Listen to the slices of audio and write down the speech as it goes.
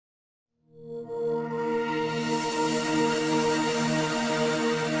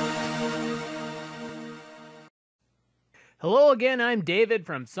Hello again, I'm David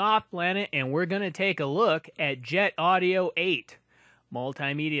from SoftPlanet, and we're going to take a look at jetAudio 8,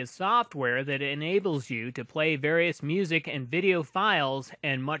 multimedia software that enables you to play various music and video files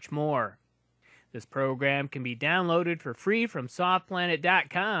and much more. This program can be downloaded for free from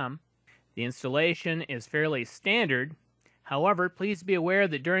SoftPlanet.com. The installation is fairly standard. However, please be aware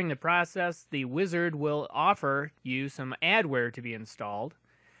that during the process, the wizard will offer you some adware to be installed.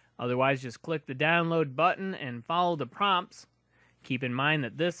 Otherwise, just click the download button and follow the prompts. Keep in mind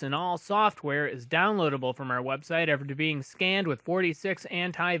that this and all software is downloadable from our website after being scanned with 46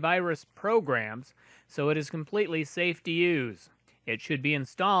 antivirus programs, so it is completely safe to use. It should be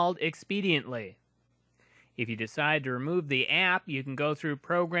installed expediently. If you decide to remove the app, you can go through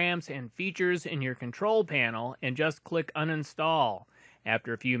Programs and Features in your control panel and just click Uninstall.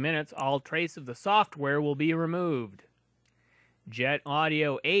 After a few minutes, all trace of the software will be removed.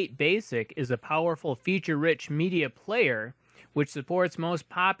 jetAudio 8 Basic is a powerful feature-rich media player which supports most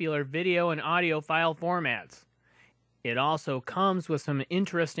popular video and audio file formats. It also comes with some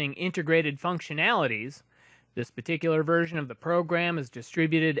interesting integrated functionalities. This particular version of the program is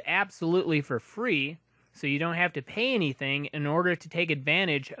distributed absolutely for free, so you don't have to pay anything in order to take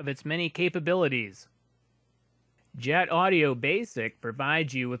advantage of its many capabilities. jetAudio Basic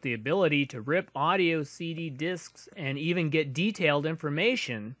provides you with the ability to rip audio CD discs and even get detailed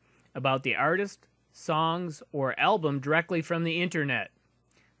information about the artist, songs, or album directly from the internet.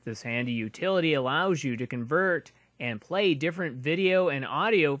 This handy utility allows you to convert and play different video and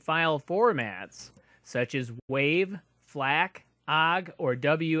audio file formats such as WAV, FLAC, OGG, or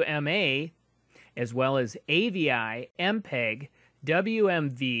WMA, as well as AVI, MPEG,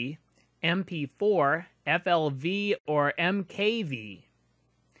 WMV, MP4, FLV, or MKV.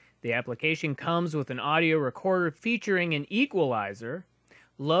 The application comes with an audio recorder featuring an equalizer,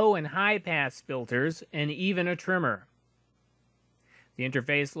 low and high pass filters, and even a trimmer. The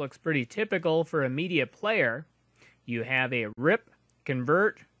interface looks pretty typical for a media player. You have a rip,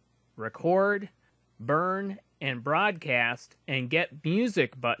 convert, record, burn, and broadcast, and get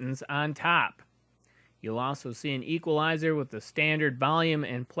music buttons on top. You'll also see an equalizer with the standard volume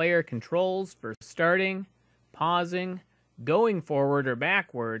and player controls for starting, pausing, going forward or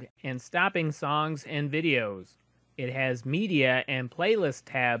backward, and stopping songs and videos. It has media and playlist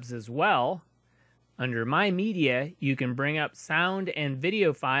tabs as well. Under My Media, you can bring up sound and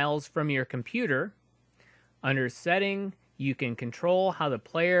video files from your computer. Under Setting, you can control how the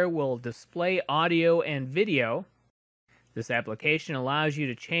player will display audio and video. This application allows you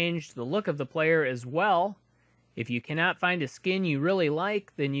to change the look of the player as well. If you cannot find a skin you really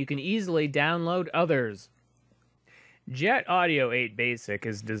like, then you can easily download others. jetAudio 8 Basic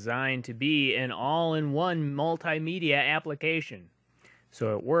is designed to be an all-in-one multimedia application.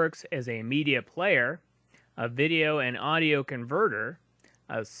 So it works as a media player, a video and audio converter,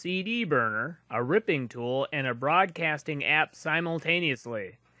 a CD burner, a ripping tool, and a broadcasting app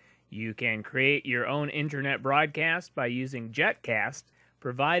simultaneously. You can create your own internet broadcast by using JetCast,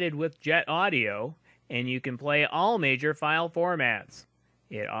 provided with jetAudio, and you can play all major file formats.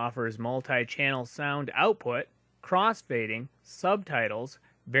 It offers multi-channel sound output, crossfading, subtitles,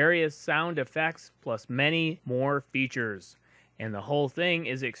 various sound effects, plus many more features. And the whole thing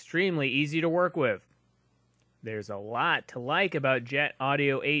is extremely easy to work with. There's a lot to like about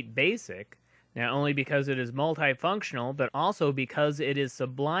jetAudio 8 Basic, not only because it is multifunctional, but also because it is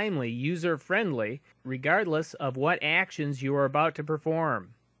sublimely user-friendly, regardless of what actions you are about to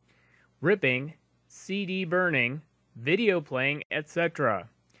perform. Ripping, CD burning, video playing, etc.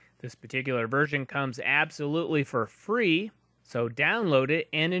 This particular version comes absolutely for free, so download it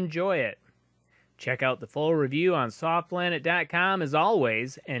and enjoy it. Check out the full review on SoftPlanet.com as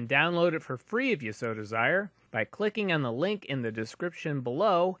always, and download it for free if you so desire by clicking on the link in the description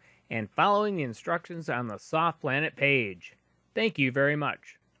below and following the instructions on the SoftPlanet page. Thank you very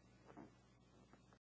much.